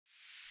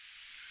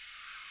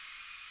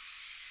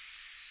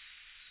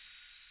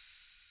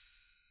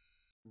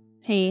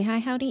Hey, hi,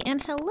 howdy,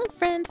 and hello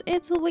friends,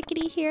 it's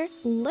Wickedy here.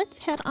 Let's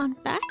head on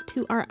back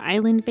to our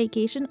island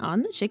vacation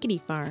on the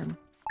Chickady farm.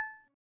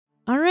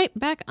 Alright,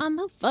 back on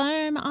the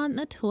farm on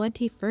the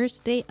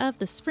 21st day of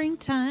the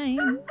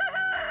springtime.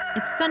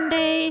 It's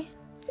Sunday,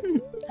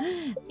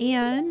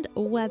 and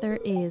weather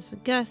is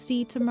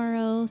gusty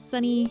tomorrow,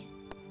 sunny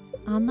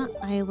on the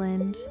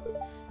island.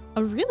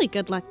 A really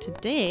good luck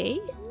today.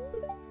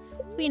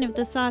 Queen of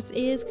the sauce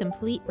is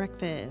complete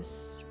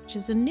breakfast, which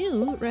is a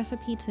new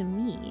recipe to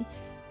me.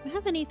 Do we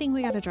have anything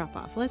we gotta drop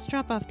off? Let's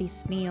drop off these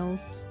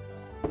snails.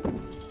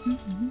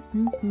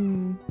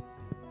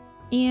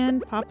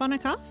 And pop on a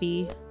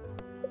coffee.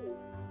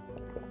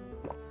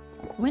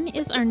 When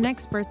is our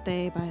next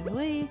birthday, by the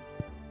way?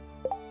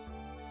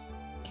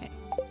 Okay.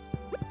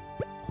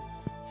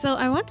 So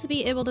I want to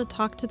be able to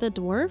talk to the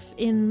dwarf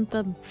in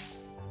the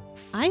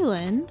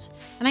island,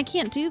 and I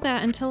can't do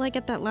that until I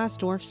get that last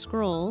dwarf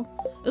scroll.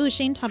 Ooh,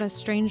 Shane taught us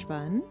strange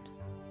bun.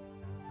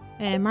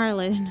 And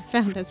Marlin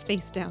found us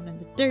face down in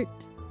the dirt.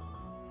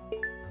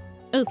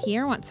 Oh,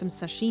 Pierre wants some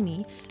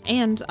sashimi,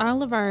 and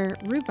all of our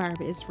rhubarb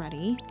is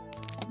ready.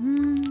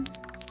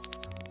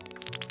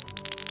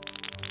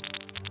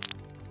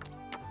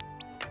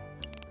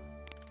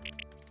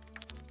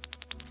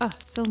 Oh,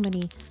 so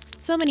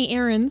many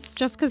errands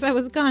just because I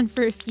was gone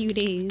for a few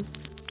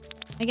days.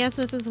 I guess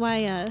this is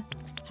why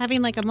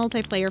having like a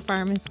multiplayer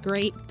farm is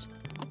great.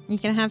 You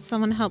can have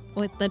someone help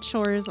with the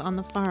chores on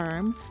the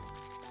farm.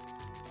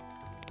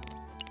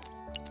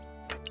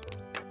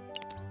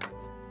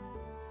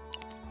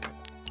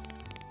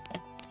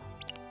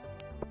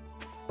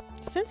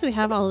 Since we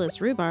have all this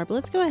rhubarb,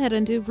 let's go ahead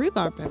and do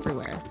rhubarb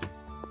everywhere.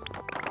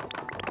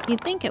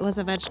 You'd think it was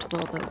a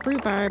vegetable, but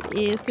rhubarb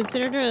is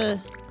considered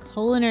a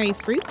culinary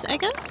fruit, I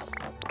guess?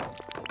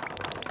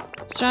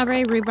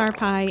 Strawberry rhubarb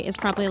pie is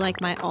probably like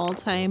my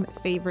all-time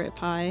favorite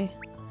pie.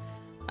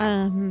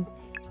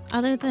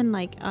 Other than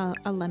like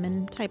a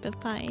lemon type of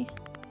pie.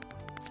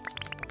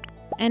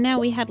 And now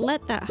we had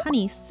let that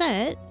honey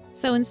set,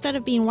 so instead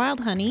of being wild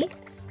honey,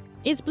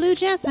 it's blue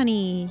jazz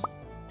honey.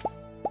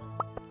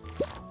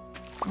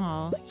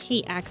 Oh,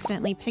 hate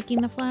accidentally picking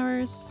the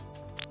flowers.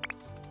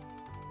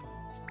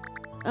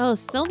 Oh,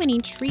 so many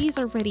trees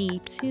already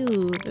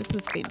too. This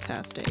is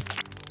fantastic.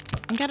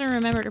 I gotta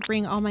remember to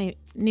bring all my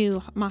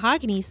new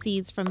mahogany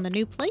seeds from the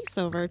new place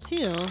over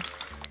too.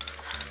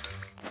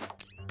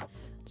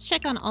 Let's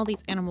check on all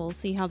these animals,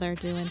 see how they're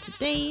doing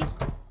today.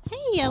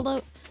 Hey,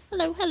 hello,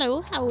 hello,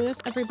 hello. How is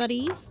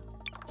everybody?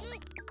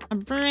 A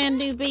brand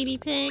new baby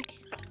pig.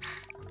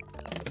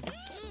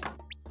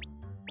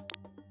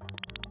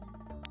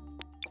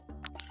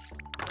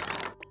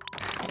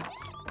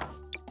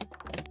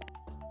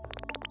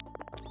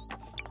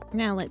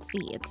 Now let's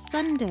see, it's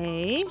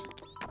Sunday.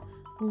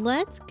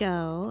 Let's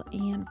go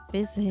and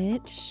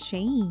visit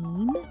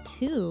Shane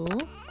too.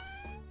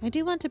 I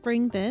do want to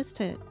bring this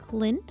to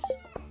Clint.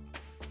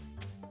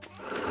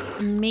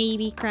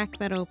 Maybe crack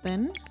that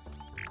open.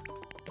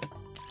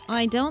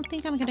 I don't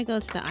think I'm gonna go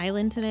to the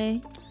island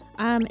today.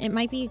 It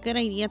might be a good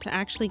idea to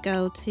actually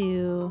go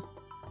to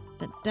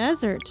the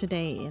desert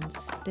today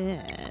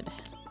instead.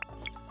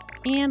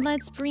 And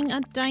let's bring a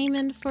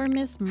diamond for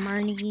Miss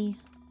Marnie.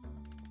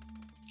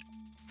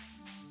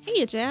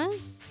 Hey,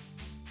 Jazz.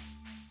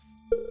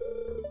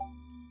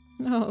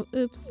 Oh,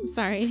 oops. I'm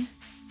sorry.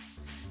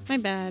 My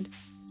bad.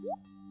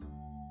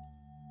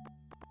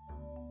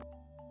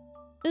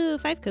 Ooh,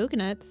 5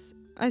 coconuts.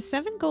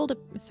 700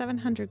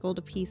 gold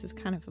a piece is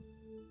kind of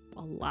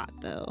a lot,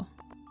 though.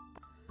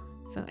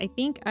 So I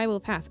think I will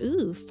pass.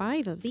 Ooh,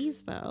 5 of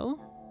these, though.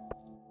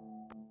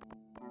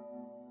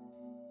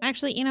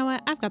 Actually, you know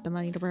what? I've got the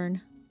money to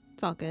burn.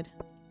 It's all good.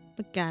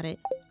 We got it.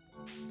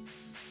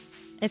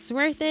 It's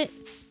worth it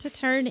to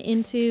turn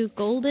into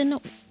golden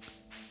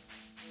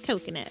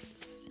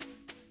coconuts.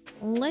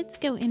 Let's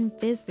go and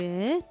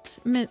visit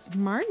Miss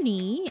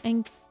Marnie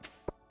and...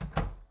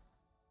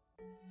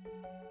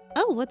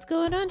 Oh, what's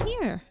going on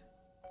here?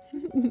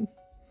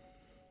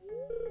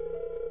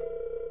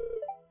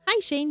 Hi,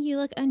 Shane. You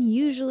look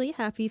unusually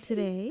happy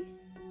today.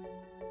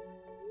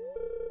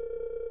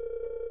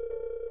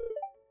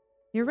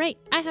 You're right.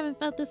 I haven't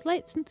felt this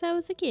light since I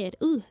was a kid.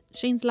 Ooh,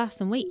 Shane's lost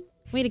some weight.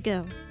 Way to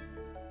go.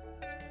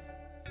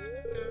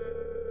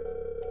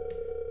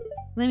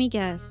 Let me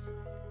guess.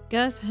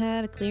 Gus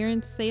had a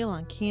clearance sale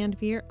on canned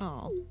beer.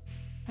 Oh,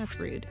 that's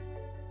rude.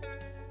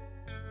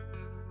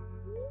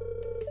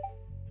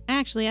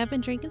 Actually, I've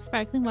been drinking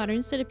sparkling water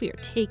instead of beer.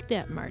 Take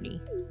that,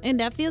 Marty.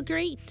 And I feel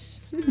great.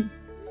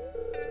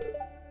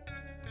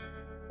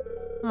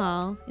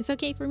 Oh, it's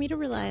okay for me to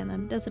rely on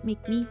them. Doesn't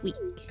make me weak.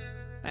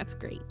 That's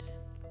great.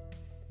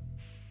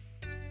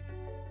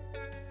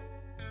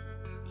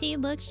 He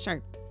looks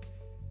sharp.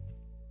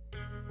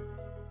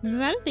 Is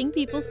that a thing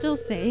people still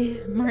say?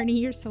 Marnie,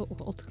 you're so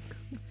old.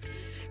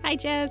 Hi,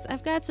 Jazz.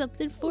 I've got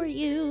something for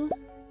you.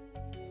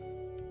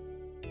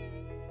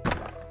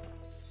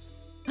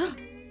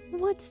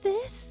 What's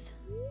this?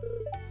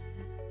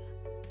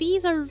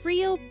 These are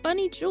real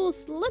bunny jewel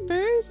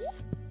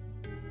slippers.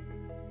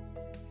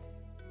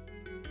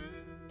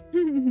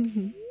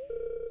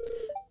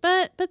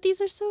 But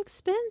these are so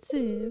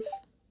expensive.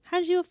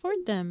 How'd you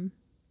afford them?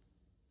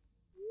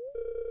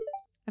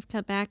 I've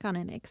cut back on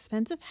an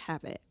expensive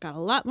habit. Got a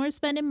lot more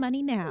spending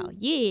money now.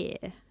 Yeah.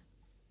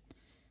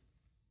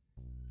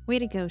 Way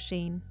to go,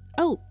 Shane.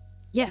 Oh,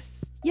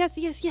 yes. Yes,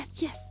 yes,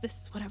 yes, yes.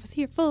 This is what I was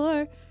here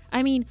for.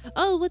 I mean,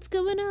 oh, what's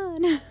going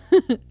on?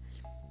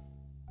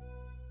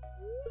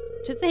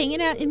 Just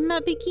hanging out in my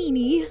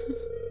bikini.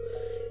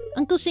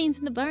 Uncle Shane's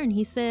in the barn.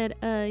 He said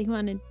he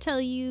wanted to tell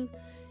you.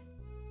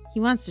 He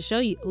wants to show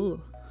you.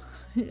 Ooh.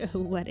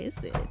 What is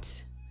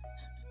it?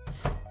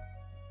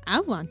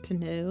 I want to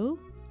know.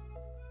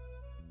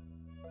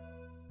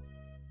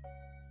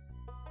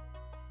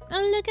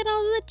 Oh, look at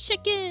all the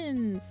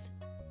chickens.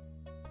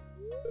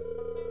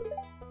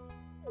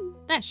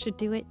 That should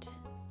do it.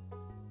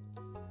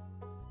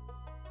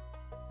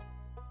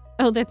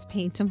 Oh, that's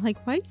paint. I'm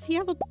like, why does he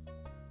have a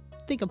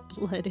thing of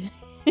blood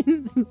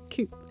in the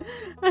coop?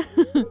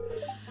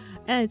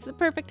 It's the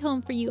perfect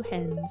home for you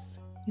hens.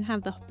 You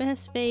have the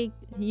best egg.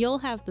 You'll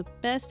have the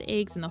best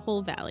eggs in the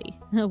whole valley.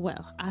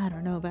 Well, I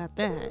don't know about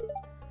that.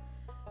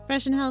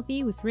 Fresh and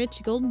healthy with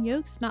rich golden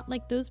yolks, not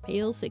like those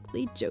pale,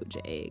 sickly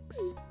Joja eggs.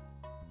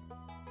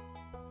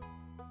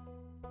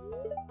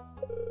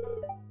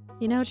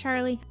 You know,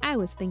 Charlie, I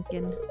was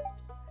thinking.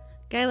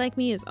 Guy like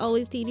me is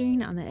always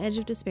teetering on the edge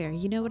of despair.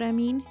 You know what I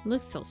mean?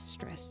 Looks so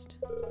stressed.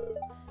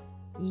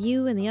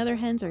 You and the other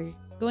hens are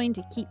going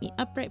to keep me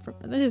upright from—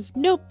 There's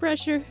no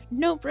pressure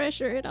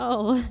at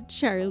all,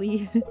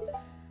 Charlie.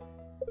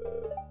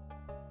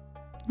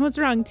 What's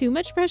wrong? Too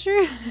much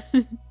pressure?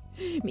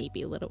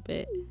 Maybe a little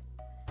bit.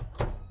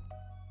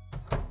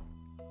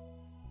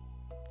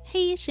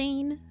 Hey,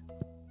 Shane.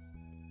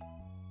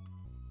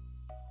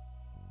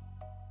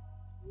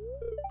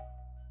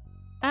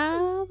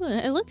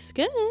 It looks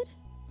good.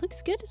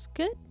 Looks good, it's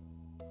good.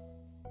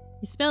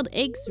 You spelled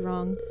eggs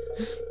wrong.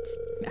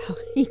 No,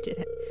 he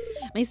didn't.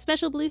 My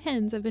special blue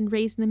hens, have been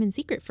raising them in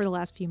secret for the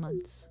last few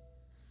months.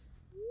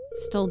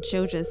 Stole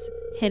Joja's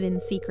hidden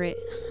secret.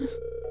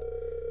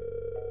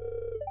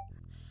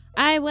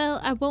 I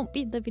won't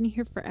be living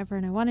here forever,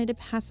 and I wanted to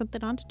pass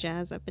something on to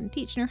Jazz. I've been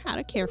teaching her how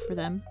to care for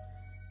them.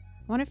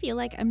 I want to feel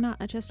like I'm not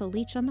just a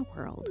leech on the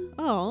world.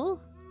 Oh.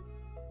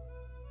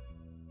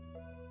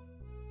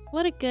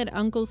 What a good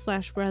uncle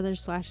slash brother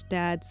slash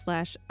dad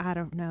slash, I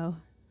don't know,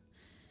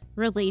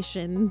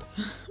 relations.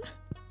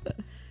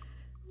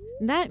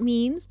 That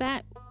means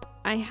that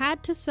I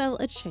had to sell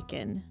a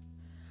chicken.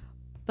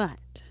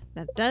 But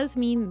that does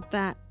mean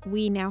that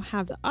we now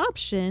have the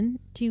option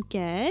to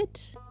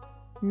get...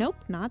 Nope,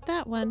 not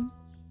that one.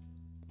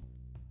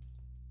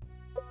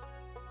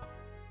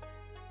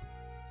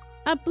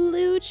 A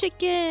blue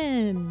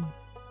chicken!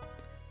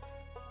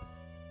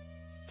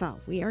 So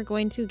we are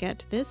going to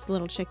get this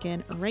little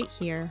chicken right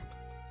here.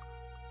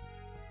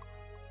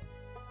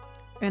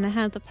 And I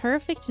have the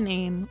perfect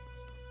name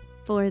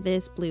for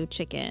this blue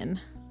chicken.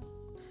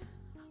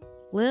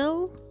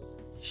 Lil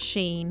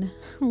Shane.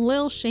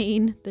 Lil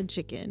Shane the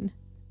chicken.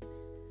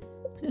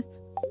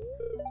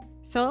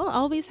 So I'll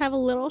always have a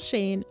little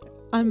Shane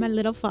on my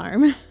little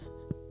farm.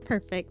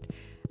 Perfect.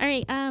 All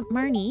right,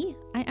 Marnie,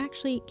 I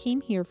actually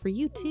came here for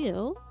you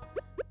too.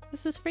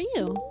 This is for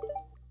you.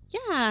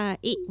 Yeah,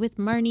 8 with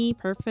Marnie.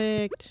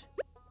 Perfect.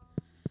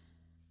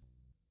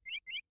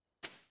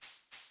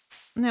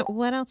 Now,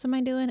 what else am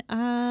I doing?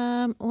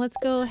 Let's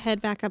go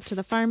head back up to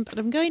the farm, but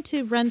I'm going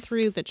to run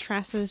through the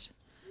trashes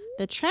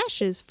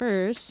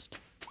first.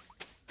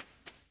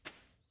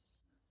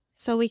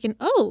 So we can,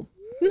 oh!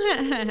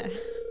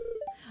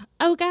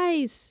 Oh,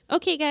 guys.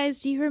 Okay,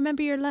 guys, do you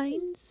remember your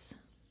lines?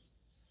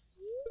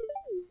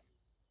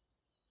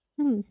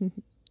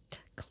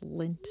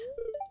 Clint.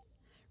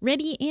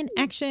 Ready in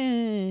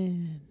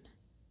action.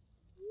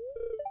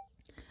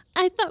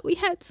 I thought we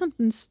had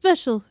something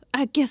special.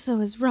 I guess I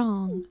was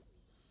wrong.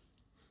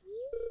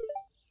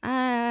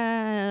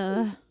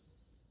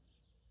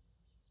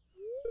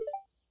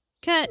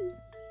 Cut.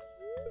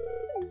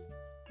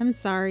 I'm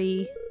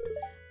sorry.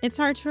 It's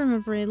hard to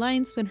remember my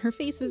lines when her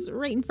face is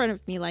right in front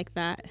of me like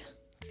that.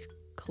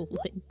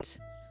 Clint.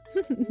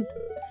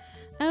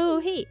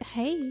 Oh, hey.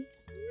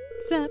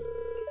 What's up?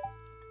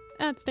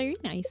 That's very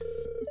nice.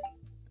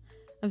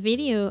 A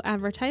video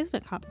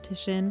advertisement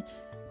competition.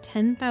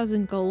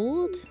 10,000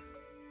 gold?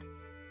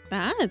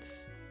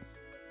 That's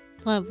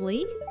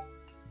lovely.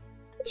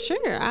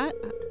 Sure, I'll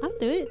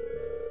do it.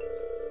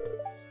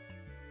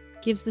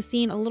 Gives the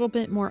scene a little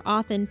bit more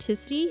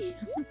authenticity.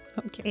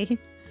 Okay.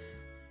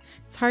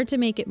 It's hard to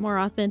make it more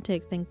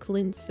authentic than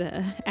Clint's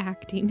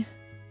acting.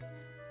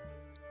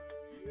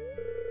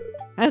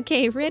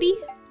 Okay, ready?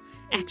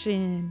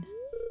 Action.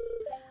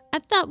 I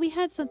thought we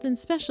had something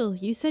special.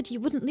 You said you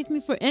wouldn't leave me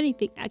for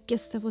anything. I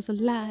guess that was a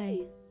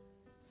lie.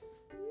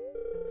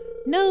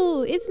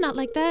 No, it's not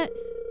like that.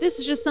 This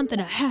is just something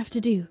I have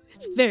to do.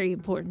 It's very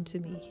important to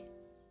me.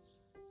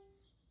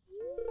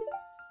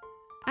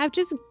 I've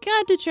just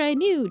got to try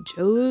new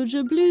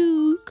Joja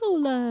Blue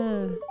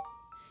Cola.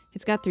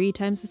 It's got 3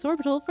 times the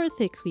sorbitol for a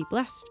thick sweet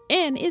blast,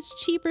 and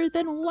it's cheaper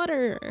than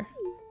water.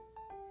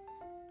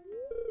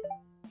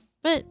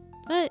 But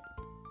But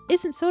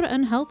isn't soda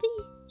unhealthy?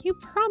 You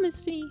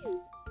promised me.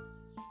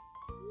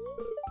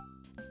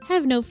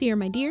 Have no fear,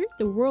 my dear.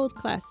 The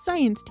world-class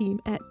science team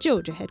at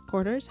Joja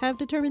headquarters have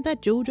determined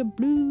that Joja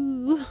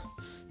Blue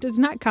does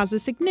not cause a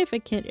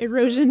significant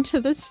erosion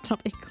to the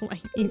stomach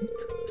lining.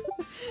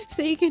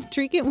 So you can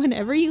drink it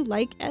whenever you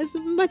like, as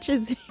much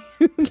as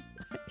you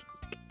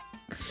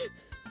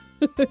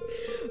like.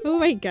 Oh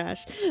my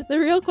gosh. The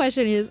real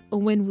question is,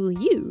 when will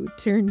you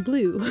turn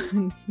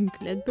blue?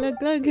 Glug, glug,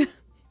 glug.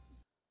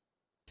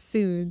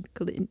 Soon,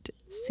 Clint.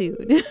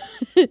 Soon.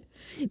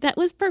 That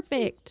was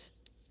perfect.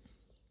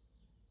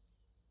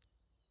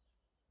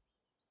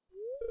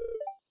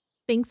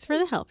 Thanks for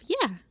the help.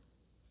 Yeah.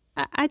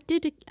 I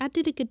did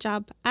a good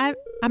job. I'm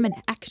an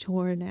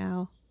actor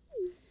now.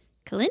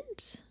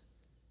 Clint?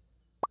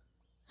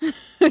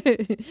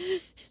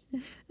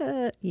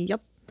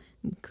 Yup.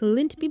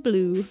 Clint be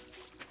blue.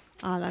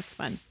 Ah, that's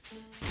fun.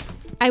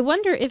 I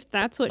wonder if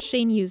that's what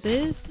Shane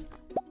uses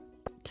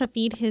to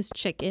feed his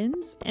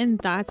chickens, and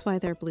that's why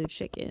they're blue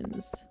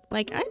chickens.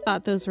 Like, I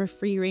thought those were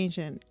free range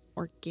and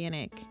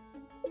organic.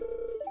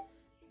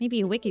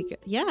 Maybe a wicked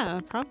yeah,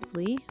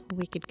 probably a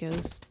wicked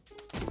ghost.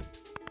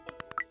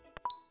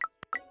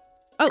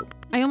 Oh,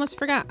 I almost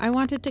forgot. I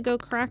wanted to go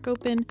crack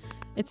open.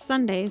 It's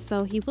Sunday,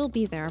 so he will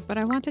be there, but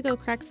I want to go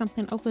crack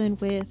something open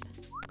with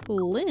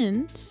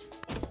Clint.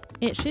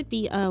 It should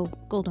be a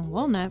golden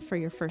walnut for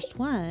your first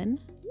one.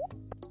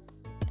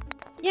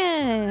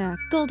 Yeah,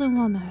 golden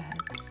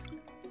walnuts.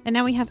 And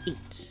now we have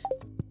 8.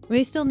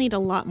 We still need a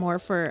lot more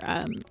for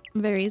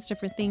various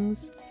different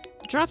things.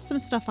 Drop some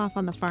stuff off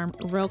on the farm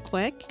real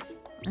quick,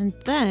 and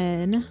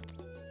then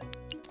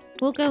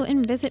we'll go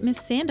and visit Miss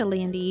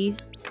Sandalandy.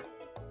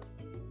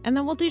 And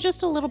then we'll do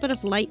just a little bit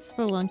of light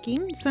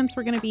spelunking since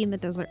we're going to be in the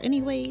desert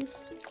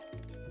anyways.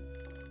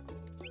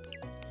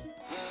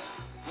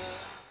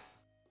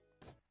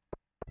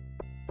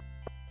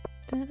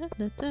 Da, da,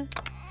 da, da.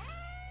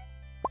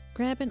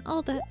 Grabbing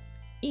all that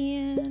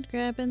and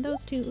grabbing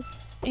those 2.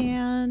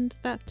 And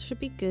that should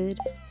be good.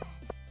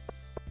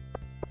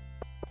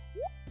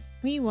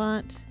 We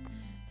want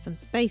some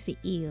spicy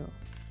eel.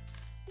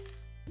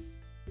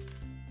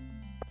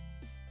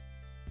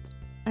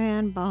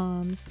 And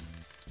bombs.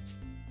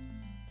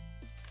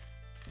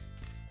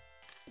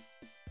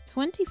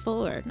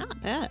 24, not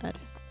bad.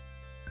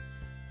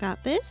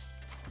 Got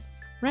this.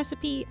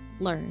 Recipe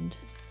learned.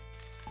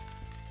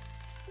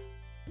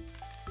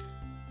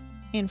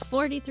 And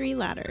 43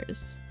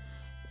 ladders.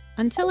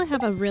 Until I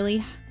have a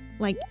really,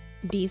 like,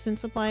 decent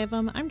supply of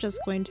them, I'm just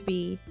going to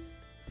be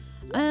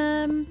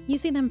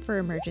using them for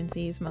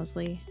emergencies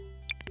mostly.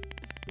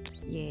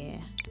 Yeah.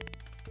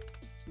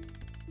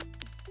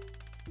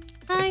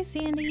 Hi,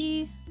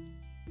 Sandy.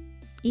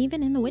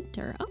 Even in the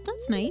winter. Oh,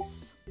 that's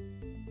nice.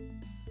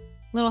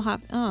 Little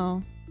hop.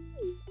 Oh.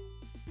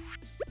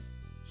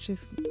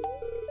 She's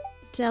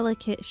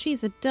delicate.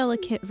 She's a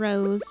delicate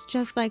rose,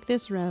 just like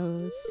this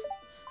rose.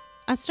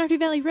 A Stardew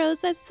Valley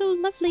rose. That's so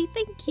lovely.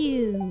 Thank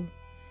you.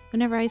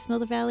 Whenever I smell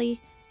the valley,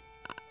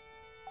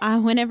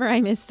 whenever I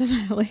miss the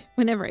valley,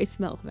 whenever I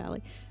smell the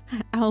valley,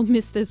 I'll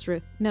miss this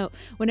rose. No,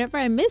 whenever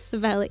I miss the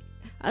valley,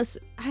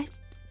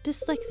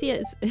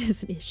 dyslexia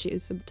is an issue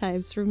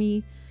sometimes for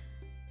me.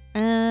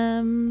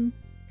 You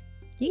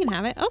can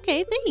have it.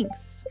 Okay,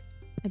 thanks.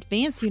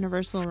 Advanced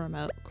universal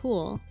remote.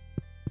 Cool.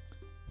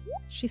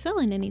 She's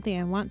selling anything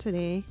I want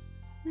today.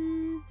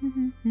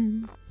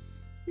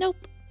 Nope.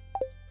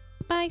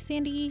 Bye,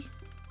 Sandy.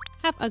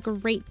 Have a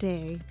great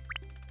day.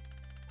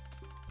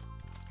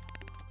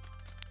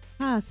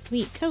 Ah,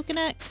 sweet.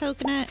 Coconut,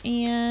 coconut,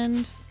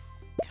 and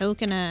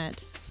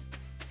coconuts.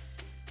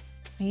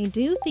 I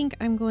do think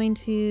I'm going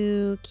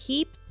to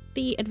keep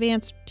the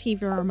advanced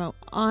TV remote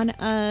on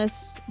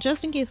us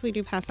just in case we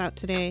do pass out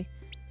today.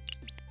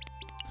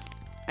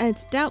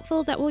 It's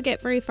doubtful that we'll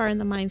get very far in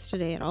the mines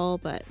today at all,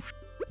 but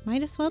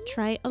might as well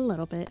try a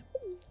little bit.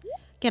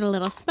 Get a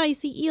little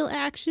spicy eel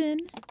action.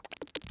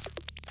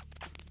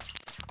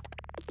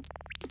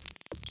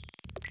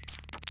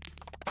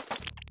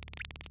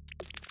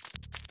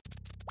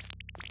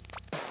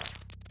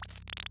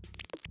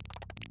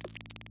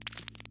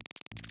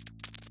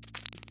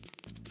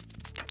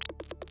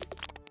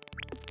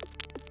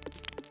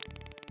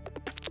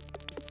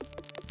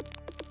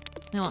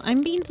 Now,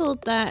 I'm being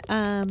told that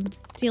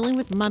dealing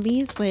with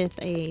mummies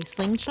with a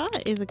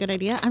slingshot is a good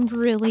idea. I'm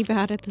really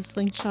bad at the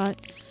slingshot,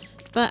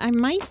 but I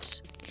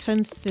might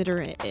consider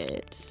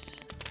it.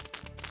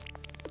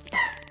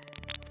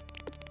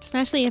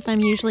 Especially if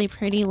I'm usually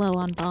pretty low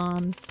on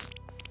bombs.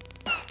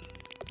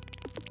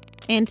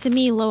 And to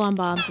me, low on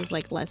bombs is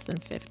like less than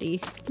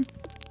 50.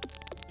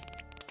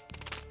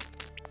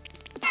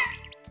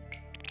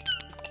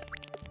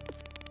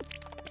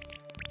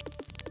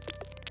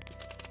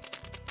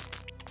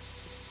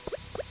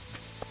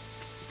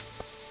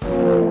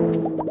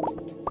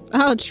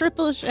 Oh,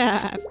 triple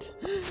shaft.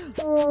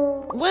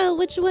 Well,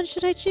 which one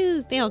should I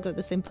choose? They all go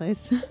the same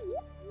place.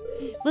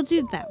 We'll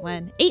do that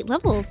one. 8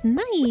 levels.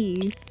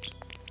 Nice.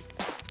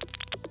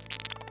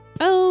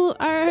 Oh,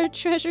 our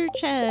treasure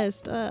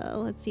chest.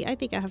 Let's see. I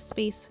think I have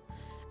space.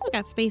 We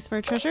got space for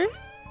a treasure.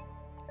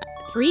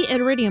 3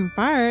 iridium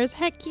bars.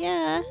 Heck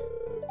yeah.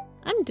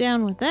 I'm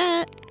down with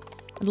that.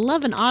 I'd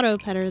love an auto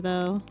petter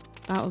though.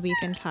 That would be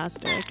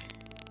fantastic.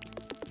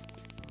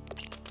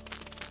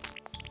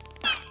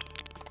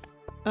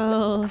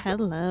 Oh,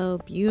 hello.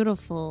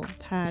 Beautiful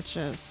patch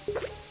of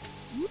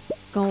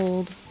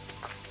gold.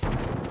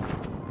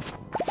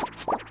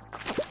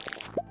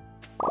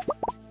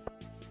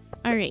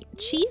 Alright,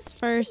 cheese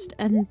first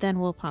and then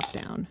we'll pop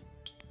down.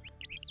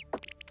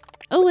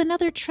 Oh,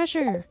 another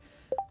treasure!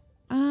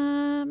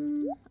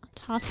 I'll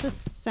toss the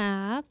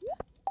sap.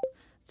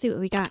 Let's see what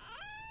we got.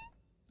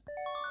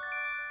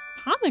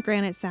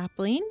 Pomegranate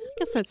sapling.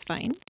 Guess that's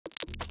fine.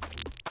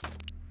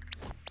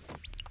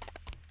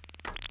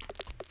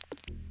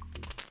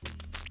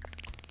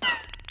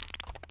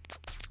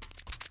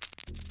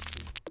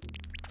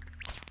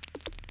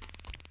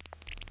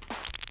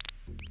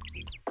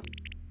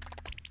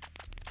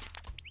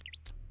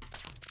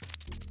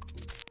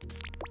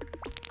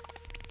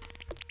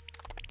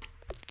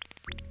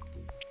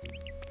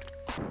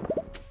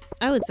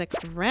 Oh, it's a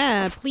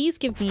crab. Please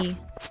give me...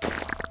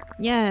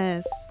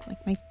 Yes,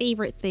 like my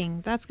favorite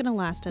thing. That's gonna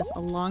last us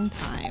a long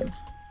time.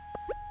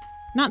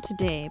 Not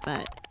today,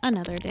 but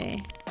another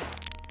day.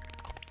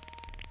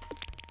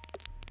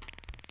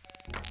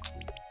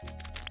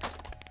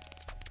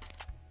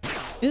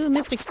 Ooh,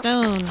 Mystic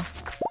Stone.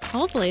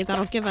 Hopefully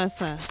that'll give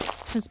us a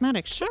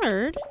prismatic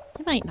shard.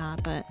 It might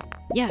not, but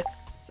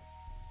yes.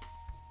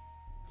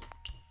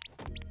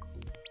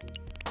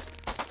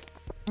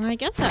 I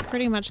guess that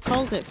pretty much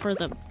calls it for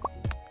the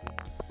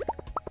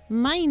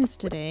mines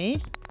today.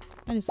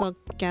 I just will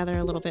gather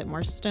a little bit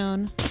more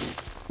stone.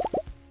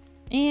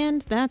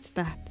 And that's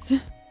that.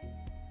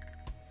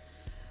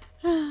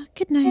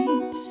 Good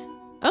night.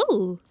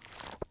 Oh!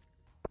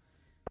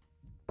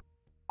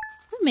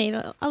 I made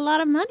a lot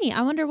of money.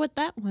 I wonder what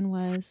that one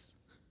was.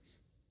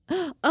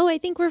 Oh, I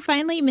think we're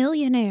finally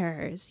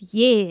millionaires.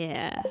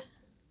 Yeah!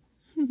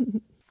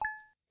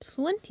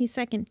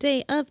 22nd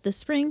day of the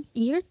spring,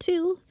 year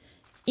 2.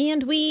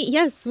 And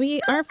yes,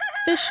 we are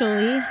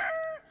officially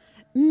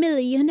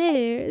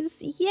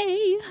millionaires.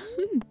 Yay!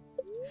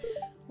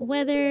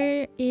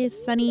 Weather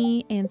is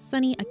sunny and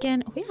sunny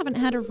again. We haven't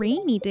had a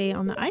rainy day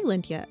on the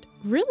island yet.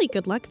 Really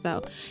good luck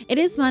though. It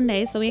is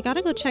Monday, so we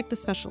gotta go check the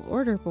special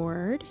order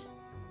board.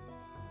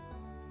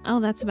 Oh,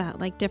 that's about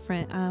like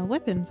different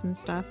weapons and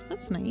stuff.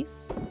 That's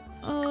nice.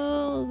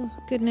 Oh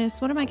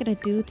goodness, what am I gonna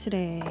do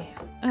today?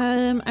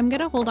 I'm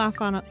gonna hold off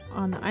on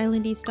the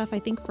islandy stuff I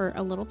think for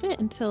a little bit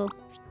until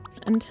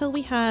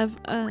we have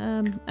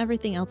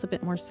everything else a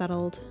bit more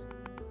settled.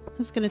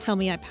 This is gonna tell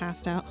me I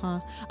passed out, huh?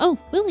 Oh,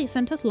 Willie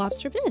sent us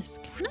lobster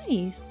bisque.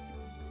 Nice.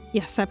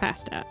 Yes, I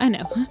passed out. I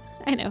know.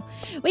 I know.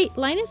 Wait,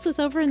 Linus was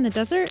over in the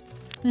desert?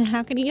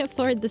 How can he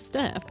afford the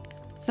stuff?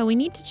 So we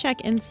need to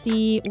check and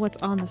see what's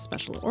on the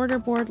special order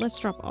board. Let's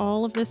drop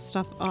all of this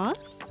stuff off.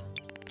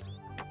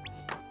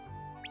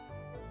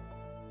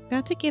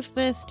 Got to give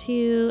this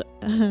to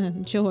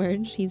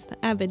George. He's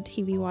the avid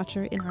TV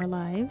watcher in our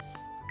lives.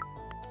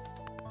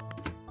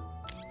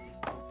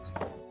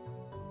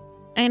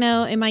 I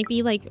know it might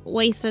be like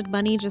wasted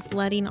money just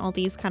letting all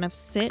these kind of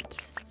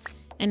sit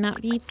and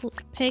not be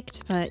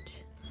picked,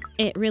 but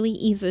it really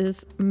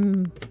eases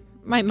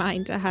my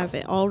mind to have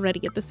it all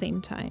ready at the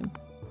same time.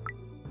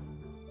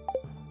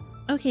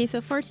 Okay, so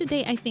for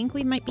today, I think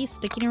we might be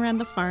sticking around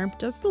the farm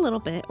just a little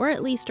bit, or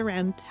at least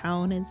around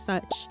town and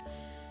such.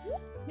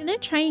 I'm gonna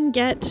try and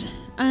get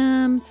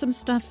some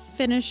stuff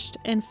finished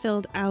and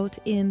filled out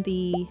in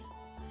the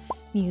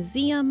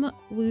museum.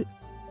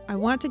 I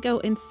want to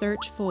go and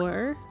search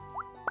for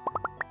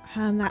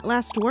that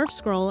last dwarf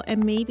scroll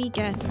and maybe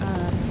get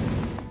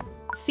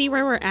see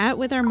where we're at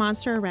with our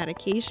monster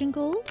eradication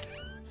goals.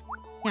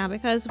 Yeah,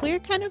 because we're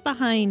kind of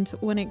behind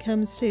when it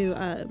comes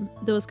to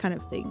those kind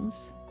of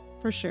things,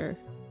 for sure.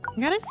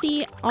 I gotta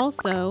see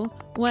also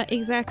what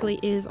exactly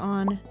is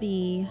on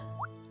the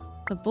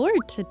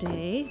board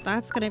today.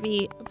 That's gonna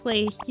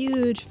play a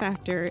huge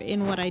factor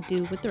in what I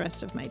do with the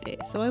rest of my day.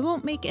 So I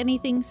won't make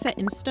anything set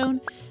in stone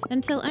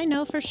until I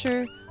know for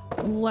sure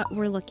what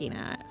we're looking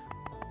at.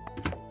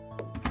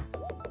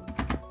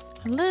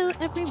 Hello,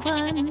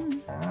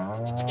 everyone.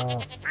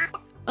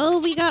 Oh,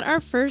 we got our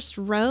first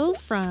row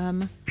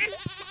from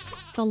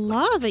the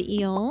lava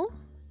eel.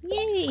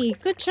 Yay,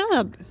 good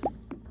job.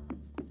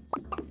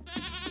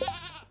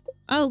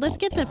 Oh, let's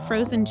get the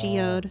frozen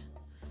geode.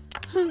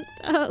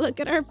 Oh, look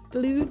at our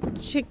blue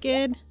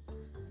chicken.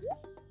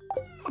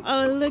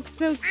 Oh, it looks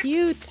so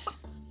cute.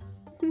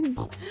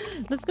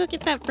 Let's go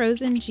get that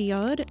frozen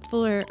geode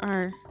for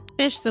our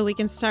fish so we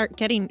can start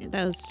getting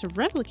those to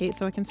replicate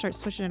so I can start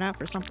switching it out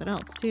for something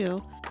else too.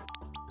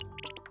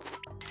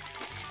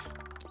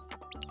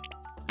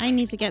 I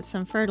need to get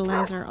some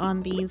fertilizer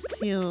on these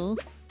too.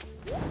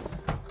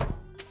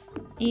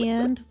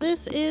 And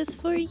this is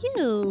for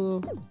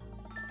you.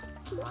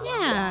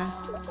 Yeah.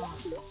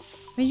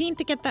 We need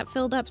to get that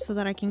filled up so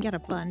that I can get a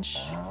bunch.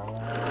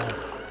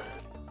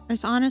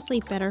 There's honestly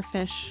better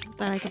fish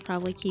that I could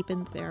probably keep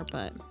in there,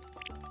 but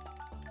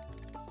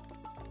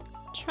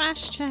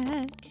trash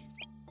check.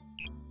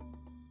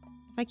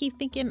 If I keep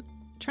thinking,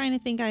 trying to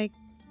think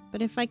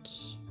but if I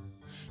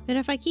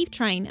keep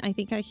trying, I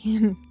think I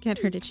can get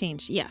her to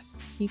change.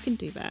 Yes, you can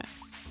do that.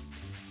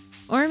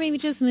 Or maybe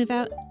just move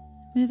out.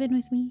 Move in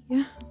with me.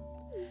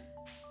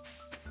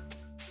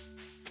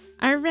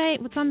 All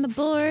right, what's on the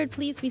board?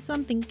 Please be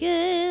something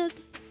good.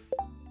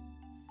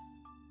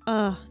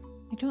 I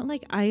don't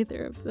like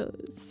either of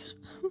those.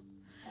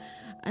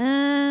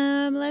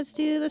 Let's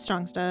do the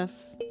strong stuff.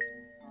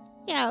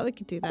 Yeah, we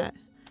could do that.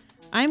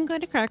 I'm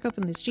going to crack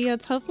open these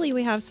geodes. Hopefully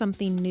we have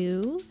something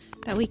new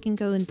that we can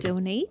go and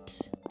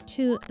donate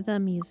to the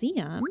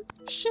museum.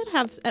 Should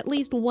have at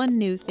least one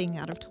new thing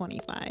out of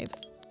 25.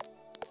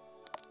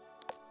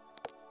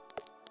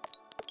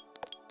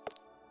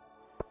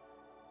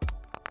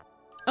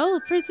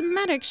 Oh,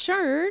 prismatic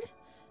shard.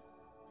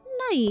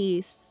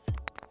 Nice.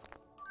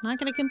 Not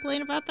gonna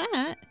complain about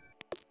that.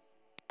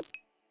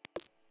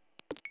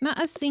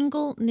 Not a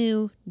single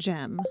new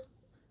gem.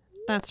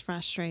 That's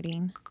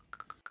frustrating.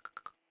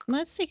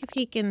 Let's take a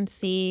peek and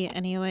see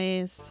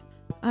anyways.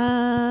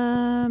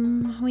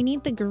 We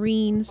need the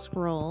green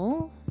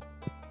scroll.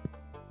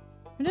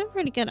 We're doing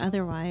pretty good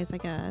otherwise, I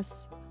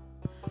guess.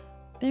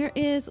 There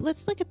is,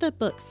 let's look at the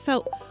books.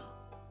 So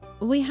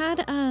we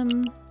had,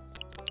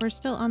 we're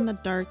still on the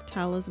dark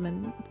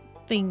talisman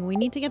thing. We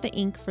need to get the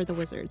ink for the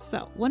wizards.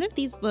 So one of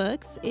these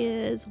books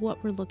is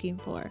what we're looking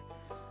for.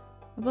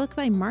 A book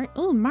by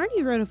Oh,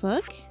 Marty wrote a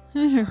book.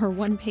 Her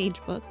one-page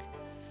book.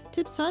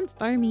 Tips on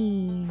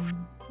farming.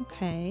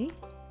 Okay.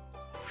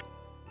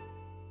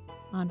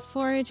 On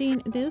foraging.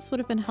 This would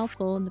have been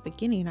helpful in the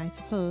beginning, I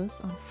suppose.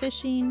 On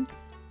fishing.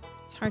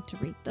 It's hard to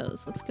read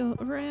those. Let's go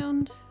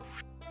around.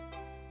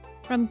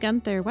 From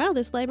Gunther. Wow,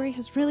 this library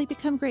has really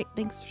become great.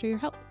 Thanks for your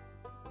help.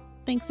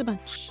 Thanks a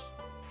bunch.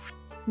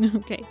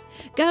 Okay.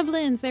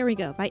 Goblins, there we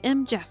go, by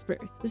M. Jasper.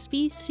 The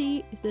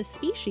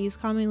species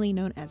commonly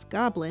known as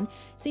goblin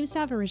seems to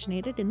have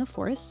originated in the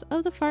forests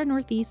of the far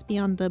northeast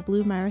beyond the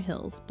Blue Mire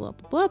Hills. Blah,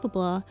 blah, blah,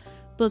 blah,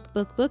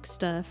 blah. Book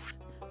stuff.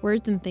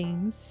 Words and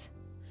things.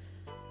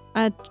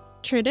 A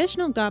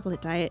traditional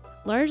goblet diet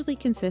largely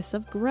consists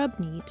of grub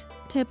meat,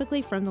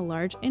 typically from the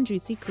large and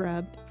juicy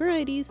grub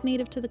varieties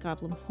native to the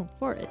goblin home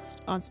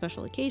forest. On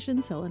special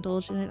occasions, he'll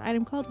indulge in an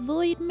item called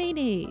void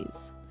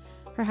mayonnaise.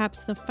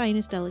 Perhaps the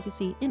finest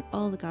delicacy in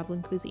all the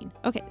goblin cuisine.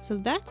 Okay, so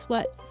that's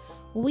what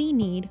we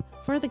need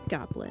for the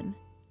goblin.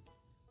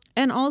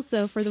 And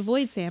also for the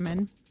void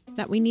salmon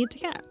that we need to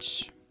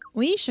catch.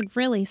 We should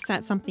really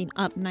set something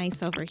up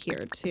nice over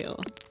here too.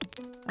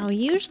 Now,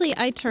 usually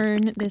I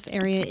turn this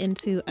area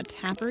into a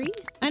tappery.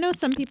 I know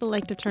some people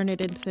like to turn it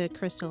into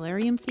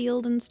crystallarium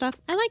field and stuff.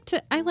 I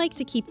like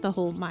to keep the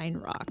whole mine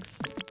rocks.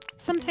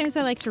 Sometimes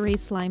I like to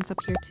raise slimes up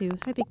here too.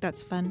 I think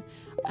that's fun.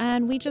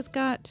 And we just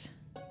got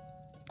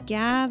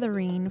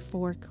gathering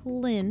for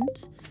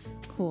Clint.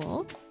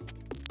 Cool.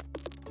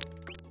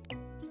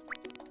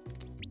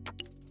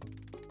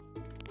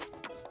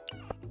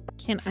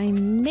 Can I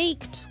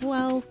make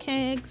 12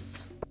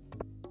 kegs?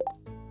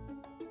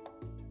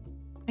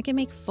 I can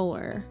make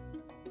 4.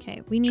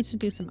 Okay, we need to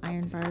do some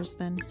iron bars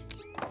then.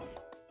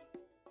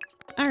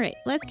 Alright,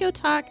 let's go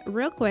talk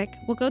real quick.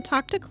 We'll go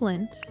talk to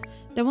Clint.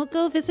 Then we'll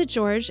go visit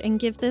George and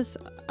give this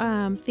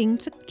thing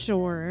to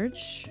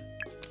George.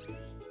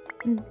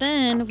 And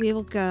then we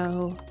will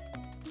go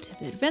to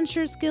the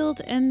Adventurers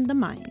Guild and the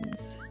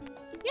mines.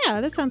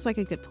 Yeah, this sounds like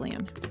a good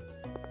plan.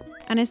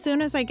 And as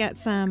soon as I get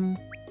some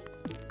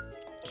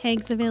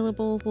kegs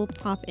available, we'll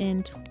pop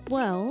in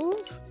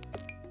 12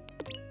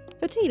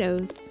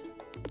 potatoes.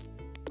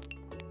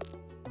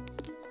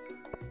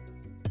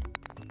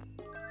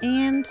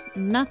 And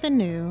nothing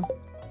new.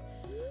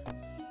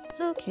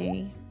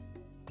 Okay.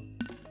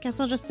 Guess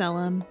I'll just sell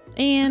them.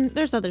 And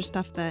there's other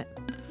stuff that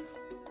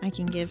I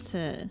can give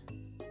to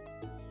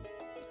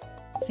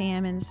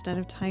Sam instead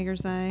of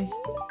Tiger's Eye.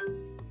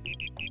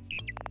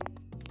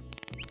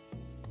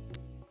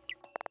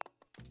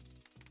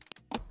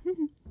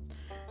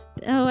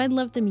 Oh, I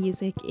love the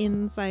music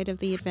inside of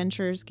the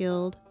Adventurers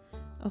Guild.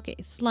 Okay,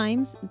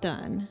 slime's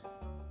done.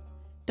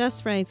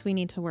 Dust rights we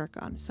need to work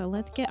on. So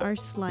let's get our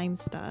slime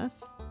stuff.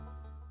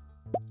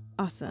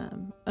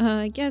 Awesome.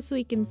 I guess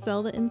we can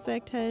sell the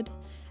insect head.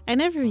 I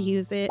never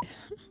use it.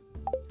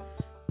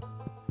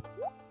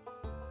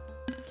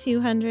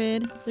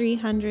 200,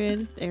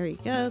 300. There we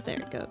go. There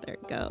we go. There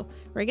we go.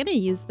 We're gonna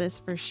use this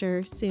for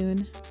sure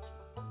soon.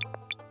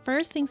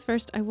 First things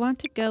first, I want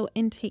to go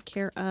and take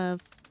care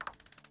of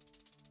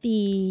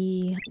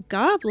the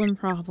goblin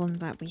problem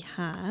that we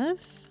have.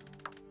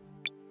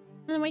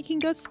 And then we can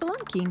go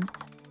spelunking.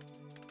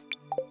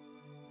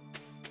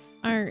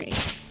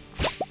 Alright.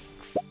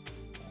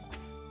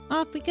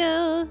 Off we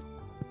go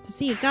to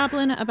see a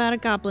goblin about a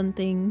goblin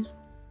thing.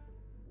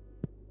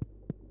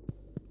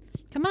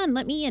 Come on,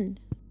 let me in.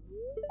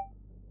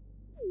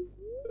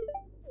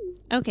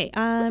 Okay,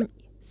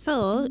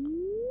 so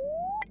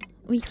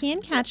we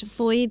can catch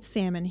void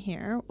salmon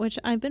here, which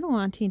I've been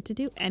wanting to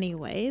do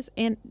anyways.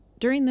 And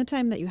during the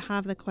time that you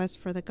have the quest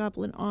for the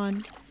goblin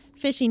on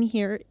fishing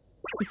here,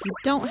 if you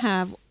don't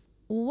have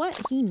what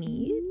he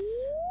needs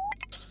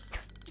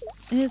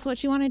is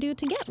what you want to do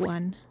to get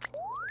one.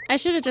 I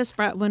should have just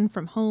brought one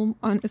from home,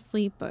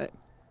 honestly, but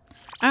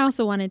I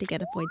also wanted to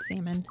get a void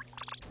salmon.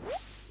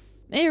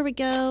 There we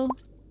go.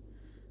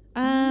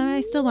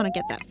 I still want to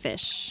get that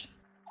fish.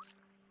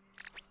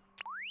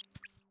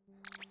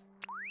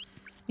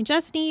 We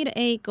just need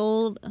a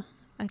gold,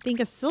 I think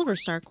a silver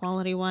star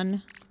quality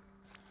one.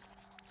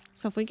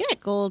 So if we get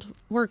gold,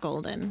 we're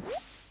golden.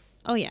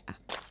 Oh yeah.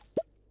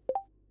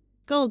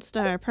 Gold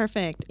star,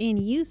 perfect. And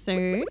you,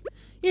 sir,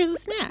 here's a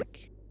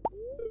snack.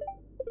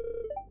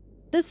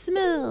 The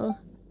smell.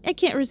 I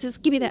can't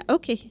resist. Give me that.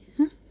 Okay.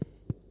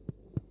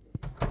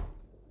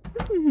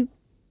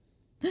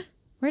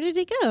 Where did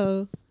it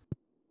go?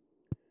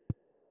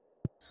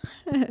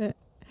 I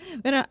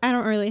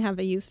don't really have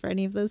a use for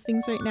any of those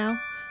things right now.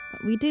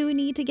 But we do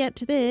need to get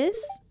to this.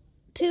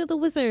 To the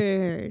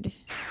wizard.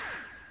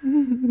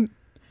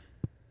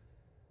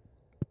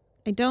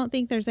 I don't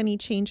think there's any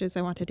changes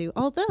I want to do.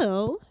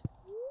 Although,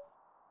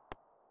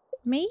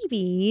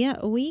 maybe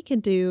we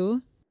could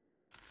do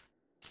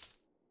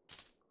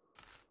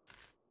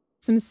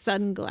some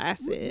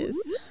sunglasses.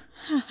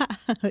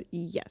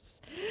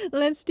 Yes,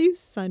 let's do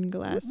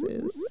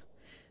sunglasses.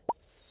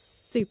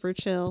 Super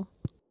chill.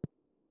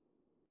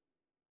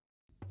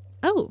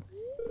 Oh,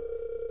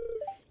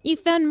 you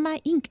found my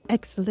ink.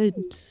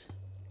 Excellent.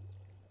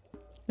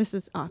 This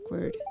is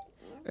awkward.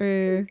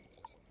 Did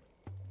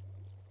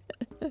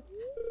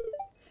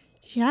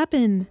you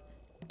happen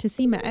to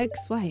see my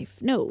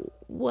ex-wife? No.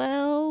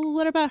 Well,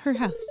 what about her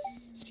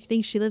house? Do you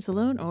think she lives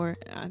alone? Or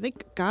I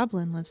think a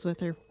goblin lives with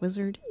her,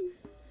 wizard.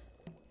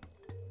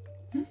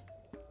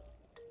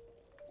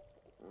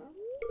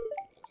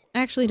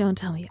 Actually, don't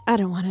tell me. I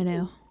don't want to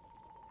know.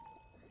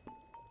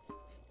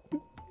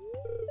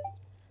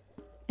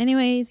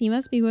 Anyways, you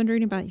must be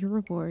wondering about your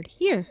reward.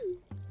 Here.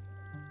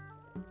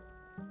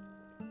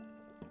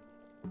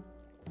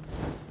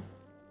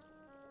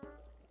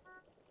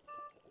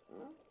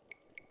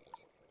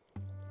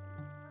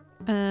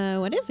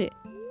 What is it?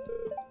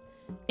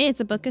 It's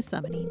a book of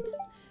summoning.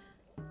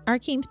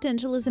 Arcane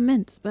potential is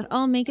immense, but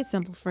I'll make it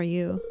simple for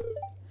you.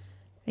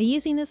 By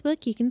using this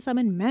book, you can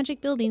summon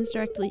magic buildings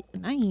directly.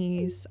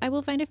 Nice. I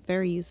will find it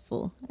very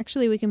useful.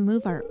 Actually, we can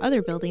move our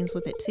other buildings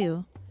with it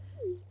too.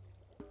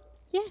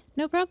 Yeah,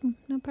 no problem.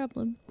 No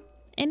problem.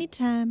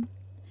 Anytime.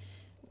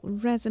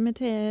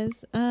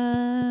 Razzmatazz.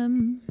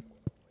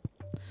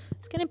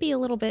 It's gonna be a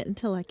little bit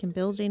until I can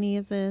build any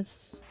of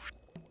this.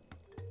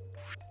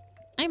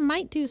 I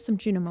might do some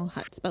Junimo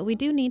huts, but we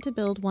do need to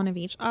build one of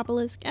each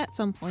obelisk at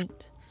some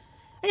point.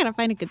 I gotta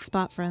find a good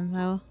spot for him,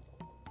 though.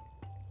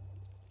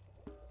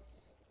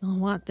 I'll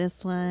want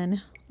this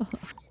one.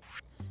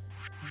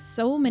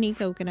 So many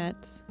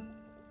coconuts.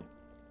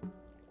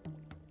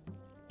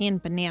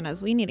 And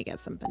bananas. We need to get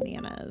some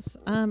bananas.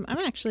 I'm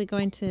actually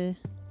going to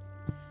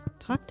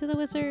talk to the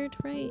wizard,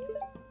 right?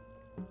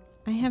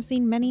 I have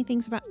seen many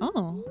things about...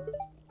 Oh.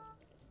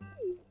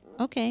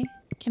 Okay.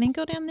 Can I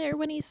go down there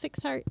when he's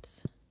 6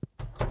 hearts?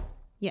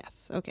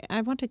 Yes. Okay.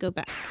 I want to go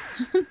back.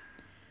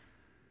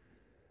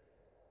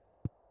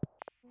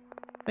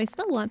 I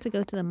still want to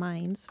go to the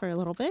mines for a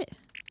little bit.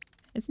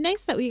 It's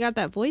nice that we got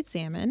that void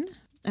salmon.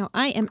 Now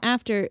I am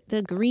after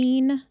the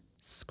green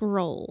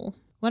scroll.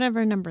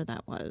 Whatever number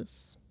that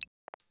was.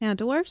 Now,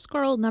 dwarf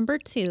scroll number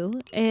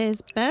 2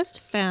 is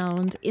best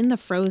found in the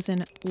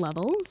frozen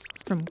levels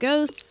from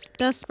ghosts,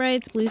 dust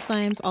sprites, blue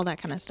slimes, all that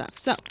kind of stuff.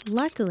 So,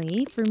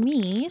 luckily for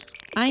me,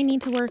 I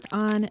need to work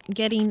on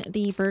getting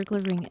the burglar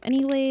ring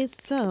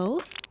anyways,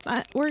 so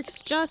that works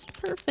just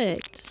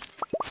perfect.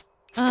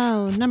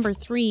 Oh, number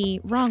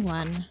 3, wrong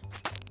one.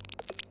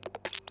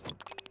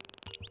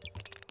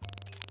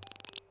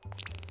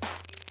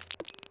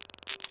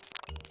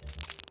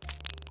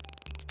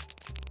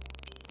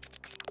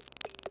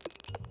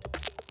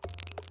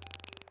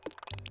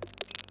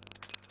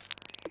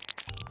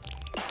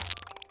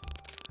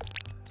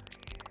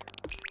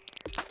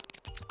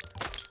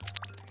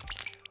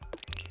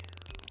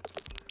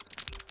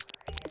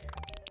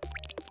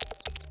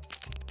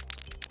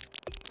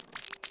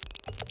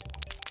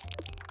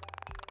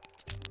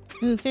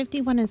 Ooh,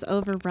 51 is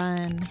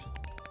overrun.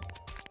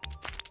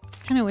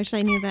 Kind of wish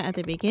I knew that at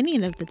the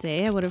beginning of the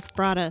day. I would have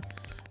brought a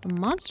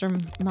monster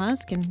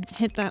musk and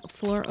hit that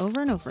floor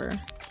over and over.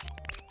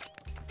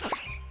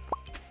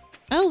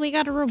 Oh, we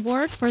got a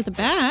reward for the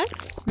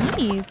bats.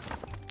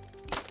 Nice.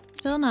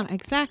 Still not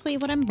exactly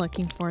what I'm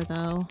looking for,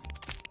 though.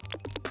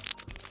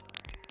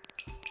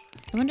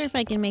 I wonder if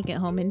I can make it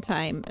home in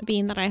time,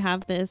 being that I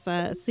have this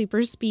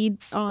super speed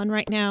on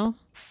right now.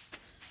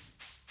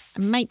 I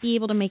might be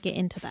able to make it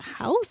into the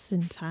house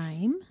in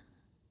time.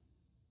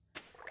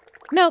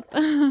 Nope.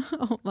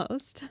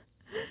 Almost.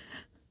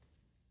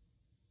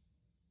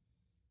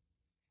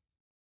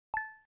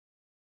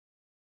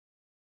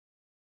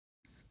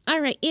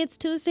 Alright, it's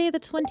Tuesday the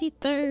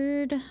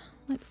 23rd.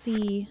 Let's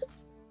see.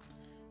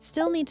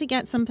 Still need to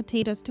get some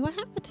potatoes. Do I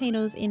have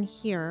potatoes in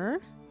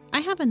here? I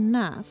have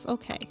enough.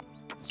 Okay.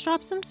 Let's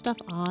drop some stuff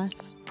off.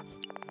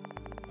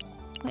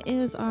 What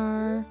is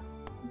our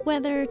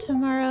weather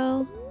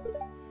tomorrow.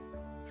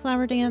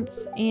 Flower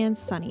dance and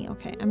sunny.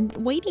 Okay, I'm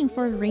waiting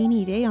for a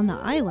rainy day on the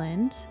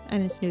island,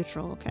 and it's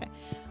neutral. Okay,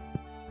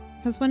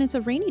 because when it's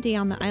a rainy day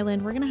on the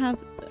island, we're gonna have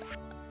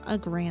a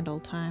grand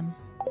old time.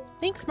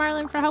 Thanks,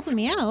 Marlin, for helping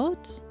me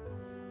out.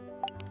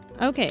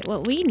 Okay,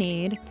 what we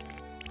need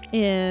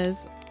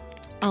is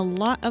a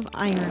lot of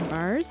iron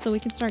bars so we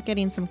can start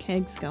getting some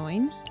kegs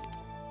going.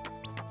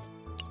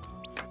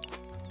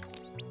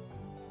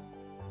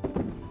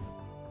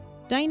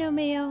 Dino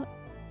mayo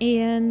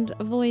and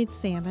void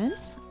salmon.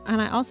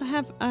 And I also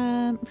have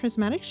a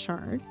prismatic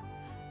shard.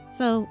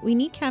 So we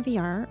need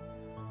caviar,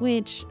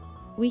 which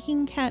we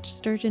can catch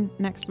sturgeon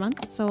next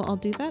month. So I'll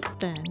do that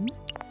then.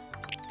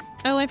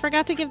 Oh, I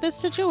forgot to give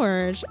this to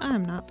George.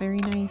 I'm not very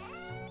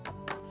nice.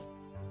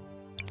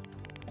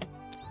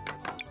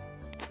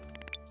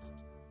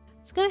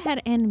 Let's go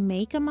ahead and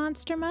make a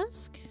monster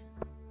musk.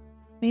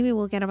 Maybe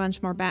we'll get a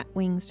bunch more bat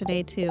wings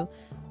today too.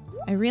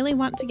 I really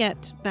want to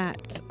get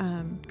that,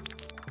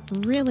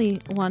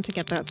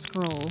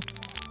 scroll.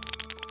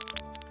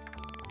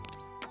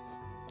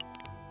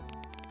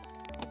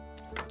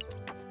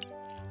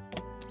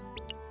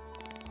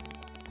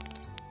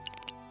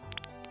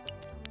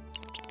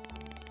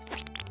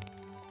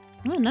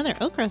 Oh, another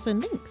okra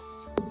and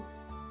links.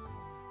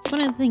 It's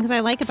one of the things I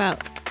like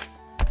about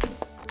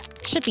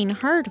shipping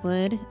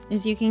hardwood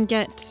is you can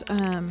get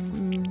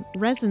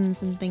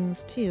resins and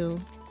things too.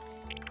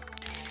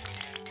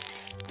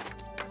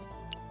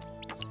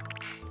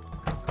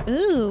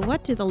 Ooh,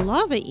 what do the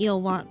lava eel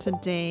want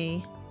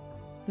today?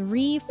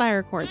 3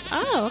 fire quartz.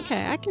 Oh,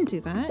 okay, I can do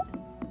that.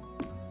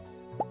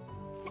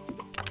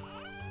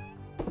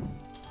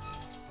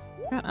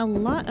 Got a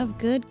lot of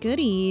good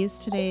goodies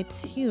today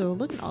too.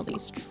 Look at all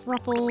these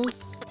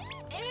truffles.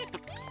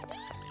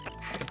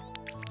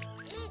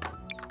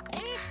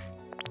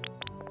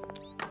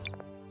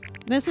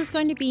 This is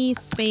going to be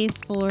space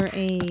for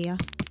a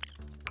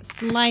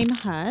slime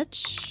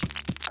hutch.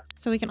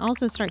 So we can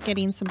also start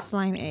getting some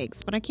slime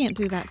eggs, but I can't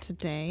do that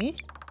today.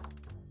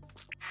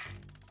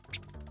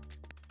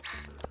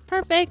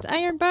 Perfect!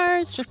 Iron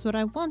bars! Just what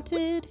I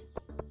wanted.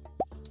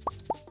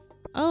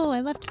 Oh,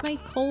 I left my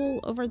coal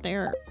over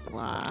there.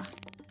 Blah.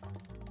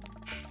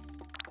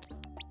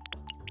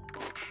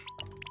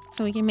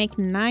 So we can make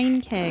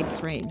 9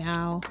 kegs right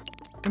now.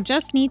 I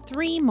just need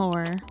 3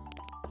 more.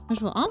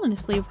 Which will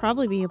honestly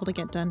probably be able to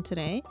get done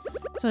today.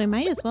 So I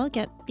might as well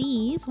get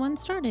these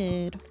ones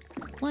started.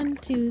 1,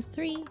 2,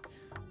 3.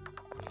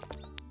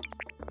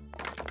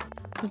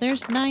 So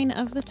there's 9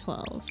 of the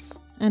 12.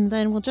 And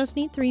then we'll just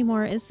need 3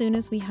 more as soon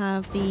as we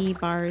have the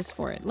bars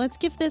for it. Let's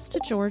give this to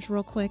George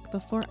real quick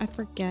before I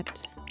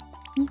forget.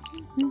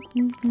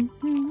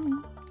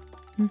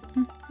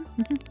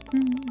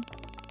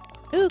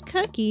 Ooh,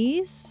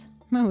 cookies!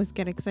 I always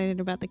get excited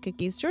about the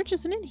cookies. George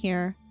isn't in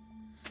here.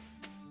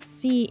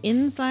 Is he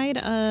inside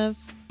of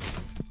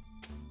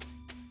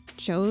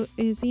Joe?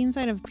 Is he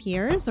inside of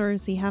Pierre's, or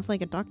does he have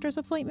like a doctor's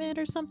appointment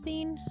or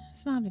something?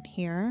 It's not in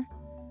here.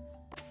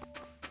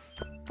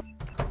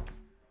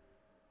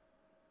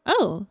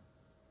 Oh.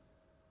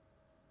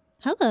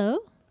 Hello.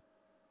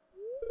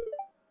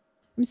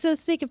 I'm so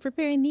sick of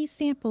preparing these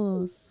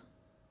samples.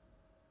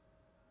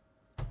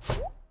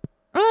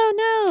 Oh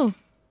no!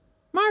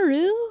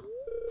 Maru!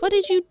 What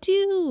did you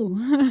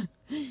do?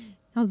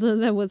 Although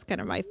that was kind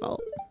of my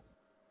fault.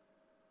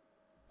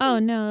 Oh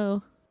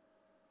no.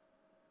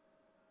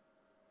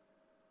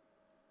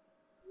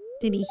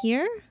 Did he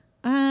hear?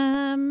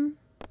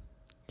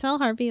 Tell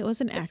Harvey it was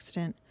an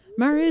accident.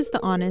 Maru's the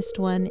honest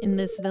one in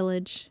this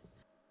village.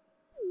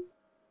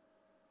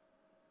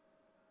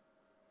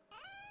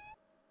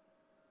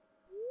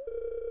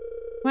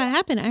 What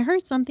happened? I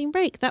heard something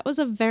break. That was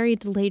a very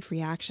delayed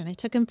reaction. It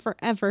took him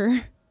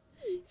forever.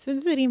 He's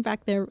been sitting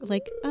back there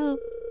like, oh,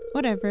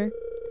 whatever.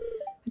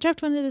 I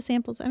dropped one of the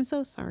samples. I'm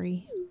so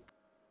sorry.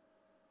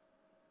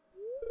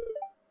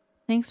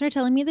 Thanks for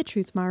telling me the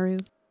truth, Maru.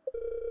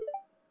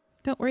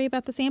 Don't worry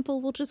about the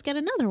sample. We'll just get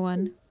another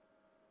one.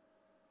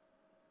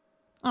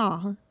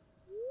 Aw.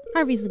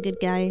 Harvey's a good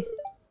guy.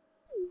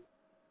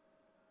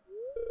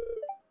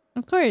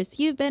 Of course,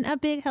 you've been a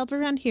big help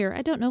around here.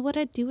 I don't know what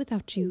I'd do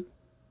without you.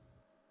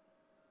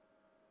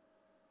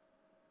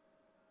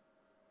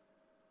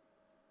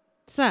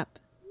 Sup?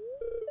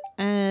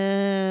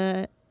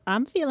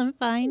 I'm feeling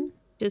fine.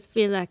 Just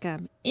feel like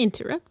I'm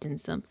interrupting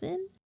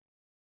something.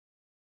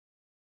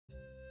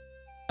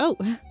 Oh,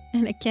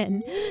 and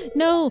again.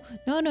 No,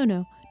 no, no,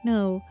 no,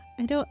 no.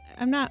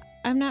 I'm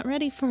not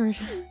ready for it.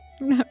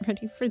 I'm not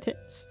ready for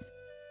this.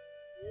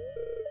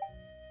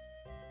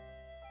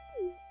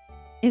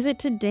 Is it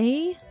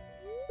today?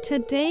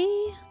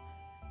 Today?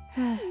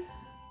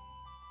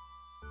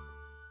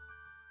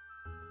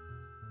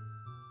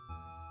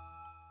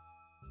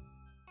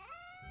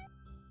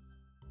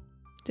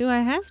 Do I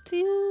have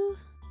to?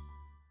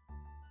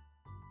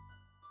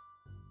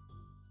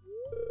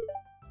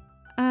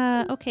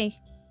 Okay.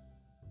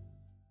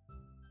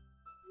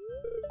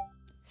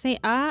 Say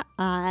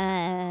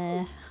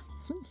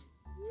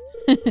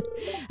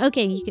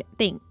okay, you can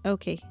think.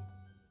 Okay.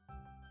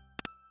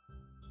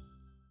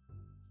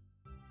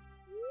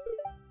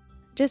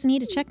 Just need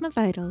to check my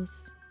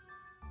vitals.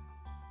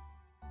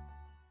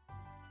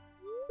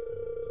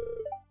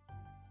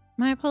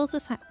 My pulse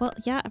is high. Well,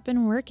 yeah, I've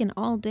been working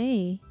all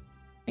day.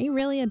 Are you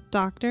really a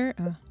doctor?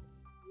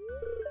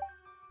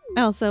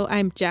 Also,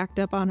 I'm jacked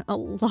up on a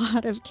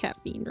lot of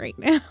caffeine right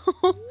now.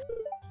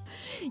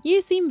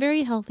 You seem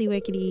very healthy,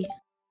 Wickedy.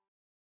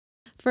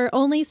 For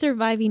only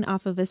surviving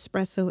off of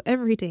espresso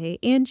every day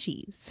and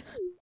cheese.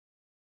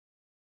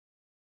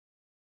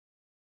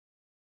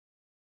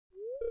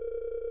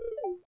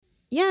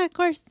 Yeah, of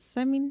course.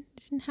 I mean,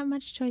 didn't have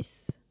much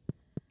choice.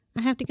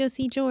 I have to go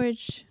see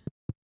George.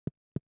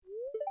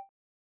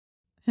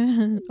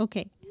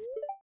 Okay.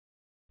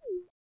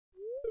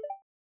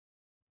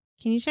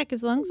 Can you check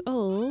his lungs?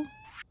 Oh,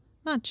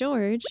 not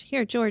George.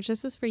 Here, George,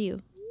 this is for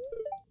you.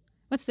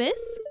 What's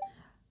this?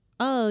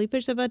 Oh, you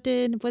push the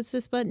button. What's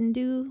this button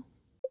do?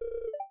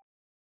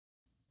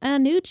 A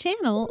new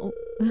channel?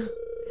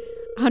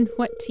 On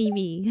what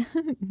TV?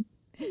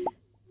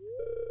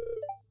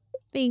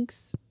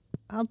 Thanks.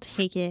 I'll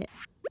take it.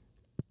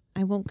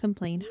 I won't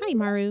complain. Hi,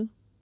 Maru.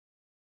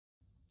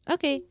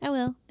 Okay, I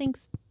will.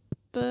 Thanks.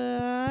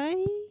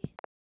 Bye.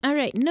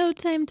 Alright, no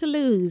time to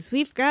lose.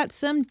 We've got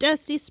some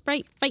Dusty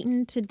Sprite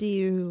fighting to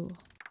do.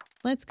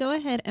 Let's go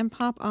ahead and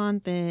pop on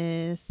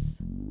this.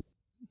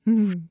 It's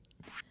one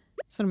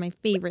of my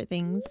favorite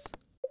things.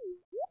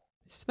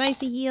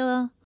 Spicy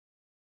heal,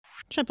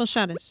 triple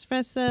shot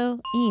espresso,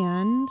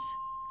 and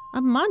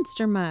a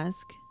monster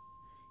musk.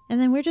 And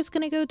then we're just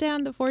gonna go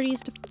down the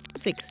 40s to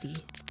 60.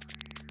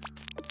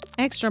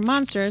 Extra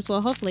monsters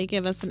will hopefully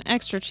give us an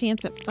extra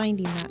chance at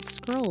finding that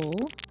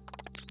scroll.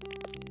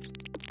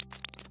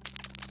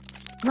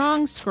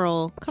 Wrong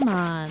scroll. Come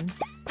on.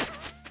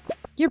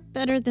 You're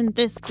better than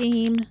this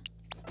game.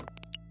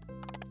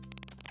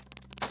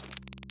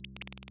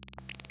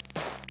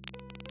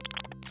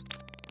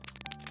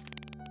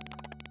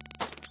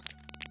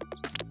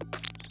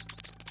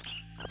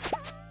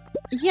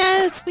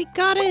 Yes, we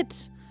got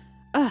it.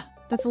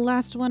 That's the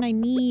last one I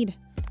need.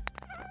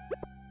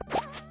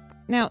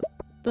 Now,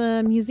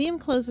 the museum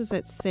closes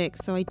at 6,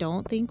 so I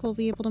don't think we'll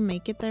be able to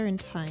make it there in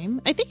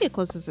time. I think it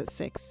closes at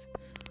 6.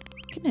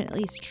 Can at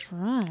least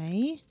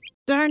try.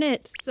 Darn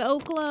it, so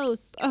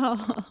close.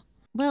 Oh,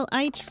 well,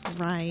 I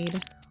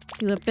tried.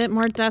 Do a bit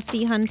more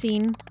dusty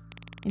hunting.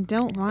 I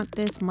don't want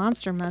this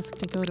monster musk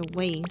to go to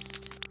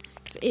waste.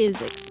 It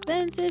is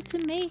expensive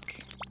to make.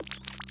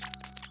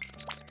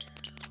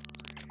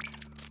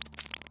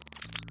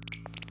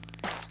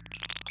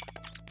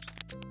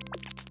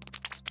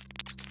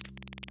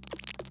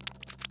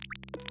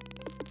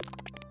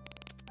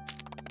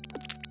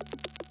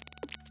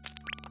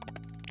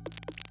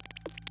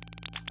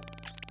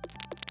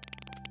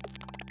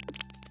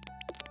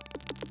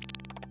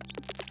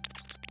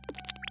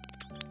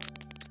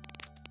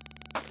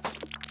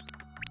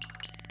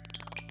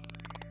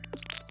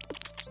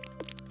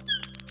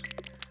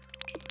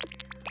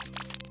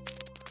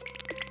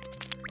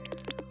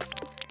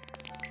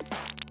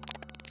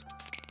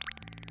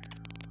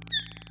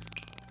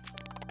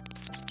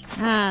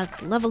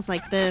 Levels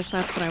like this,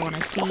 that's what I want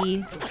to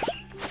see.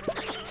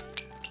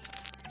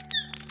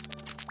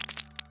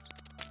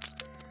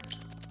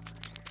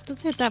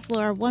 Let's hit that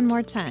floor one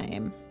more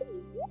time.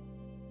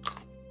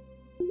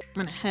 I'm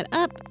gonna head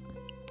up.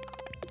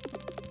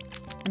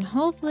 And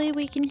hopefully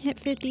we can hit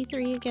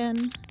 53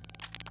 again.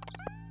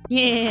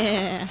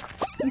 Yeah!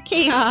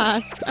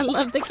 Chaos! I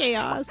love the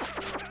chaos!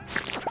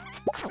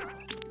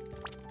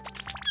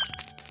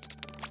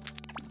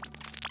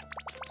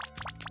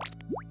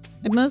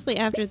 I'm mostly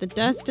after the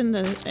dust and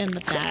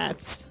the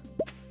bats.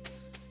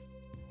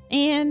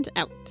 And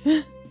out.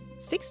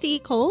 60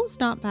 coals,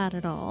 not bad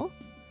at all.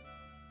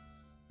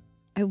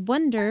 I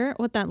wonder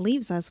what that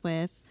leaves us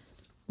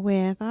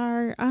with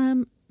our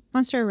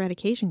monster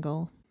eradication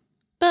goal.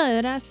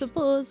 But I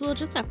suppose we'll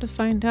just have to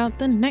find out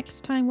the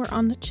next time we're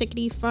on the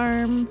Chickady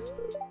farm.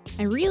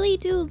 I really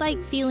do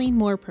like feeling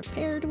more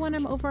prepared when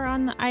I'm over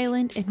on the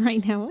island, and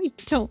right now I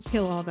don't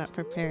feel all that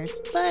prepared,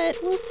 but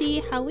we'll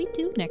see how we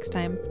do next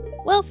time.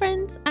 Well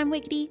friends, I'm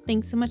Wickedy.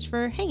 Thanks so much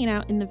for hanging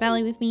out in the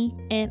valley with me,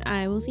 and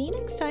I will see you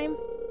next time.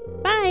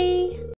 Bye!